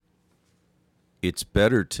It's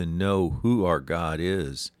better to know who our God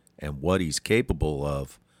is and what he's capable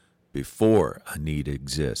of before a need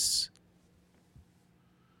exists.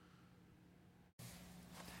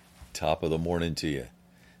 Top of the morning to you.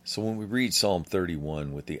 So when we read Psalm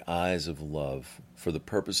 31 with the eyes of love for the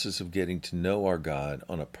purposes of getting to know our God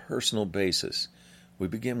on a personal basis, we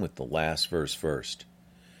begin with the last verse first.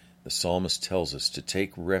 The psalmist tells us to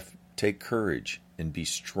take courage and be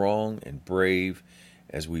strong and brave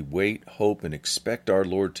as we wait, hope, and expect our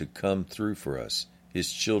Lord to come through for us,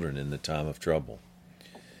 his children, in the time of trouble.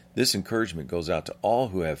 This encouragement goes out to all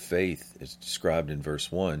who have faith, as described in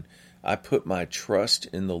verse 1. I put my trust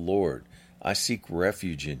in the Lord. I seek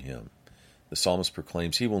refuge in him. The psalmist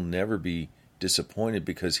proclaims he will never be disappointed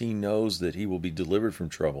because he knows that he will be delivered from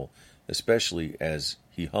trouble, especially as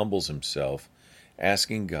he humbles himself,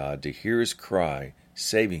 asking God to hear his cry,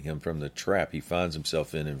 saving him from the trap he finds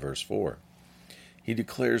himself in verse 4. He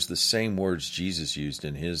declares the same words Jesus used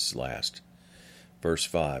in his last. Verse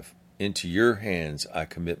 5, into your hands I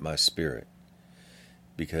commit my spirit,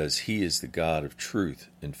 because he is the God of truth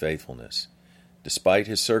and faithfulness. Despite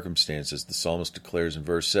his circumstances, the psalmist declares in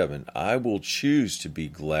verse 7, I will choose to be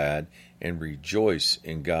glad and rejoice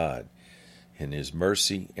in God, in his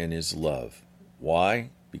mercy and his love.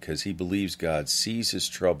 Why? Because he believes God sees his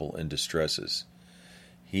trouble and distresses.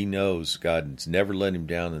 He knows God has never let him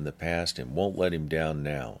down in the past and won't let him down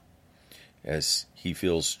now, as he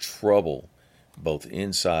feels trouble both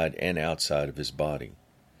inside and outside of his body.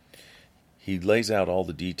 He lays out all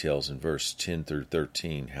the details in verse 10 through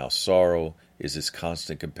 13, how sorrow is his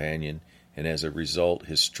constant companion, and as a result,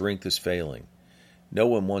 his strength is failing. No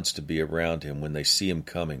one wants to be around him when they see him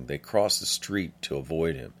coming. They cross the street to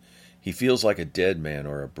avoid him. He feels like a dead man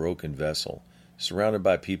or a broken vessel, surrounded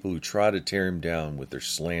by people who try to tear him down with their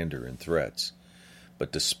slander and threats.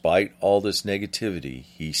 But despite all this negativity,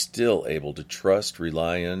 he's still able to trust,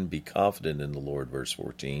 rely on, be confident in the Lord, verse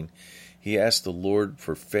 14. He asks the Lord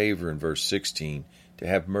for favor in verse 16 to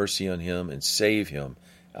have mercy on him and save him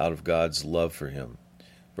out of God's love for him.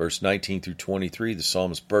 Verse 19 through 23, the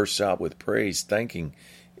psalmist bursts out with praise, thanking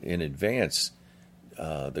in advance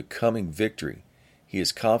the coming victory. He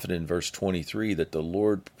is confident in verse 23 that the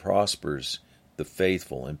Lord prospers the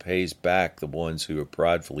faithful and pays back the ones who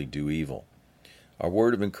pridefully do evil. Our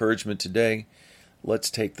word of encouragement today, let's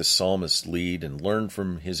take the psalmist's lead and learn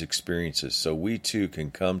from his experiences so we too can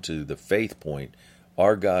come to the faith point.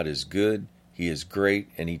 Our God is good, he is great,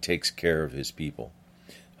 and he takes care of his people.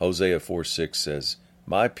 Hosea 4:6 says,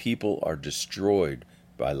 my people are destroyed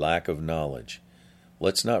by lack of knowledge.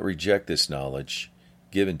 Let's not reject this knowledge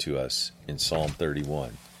given to us in Psalm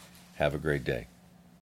 31. Have a great day.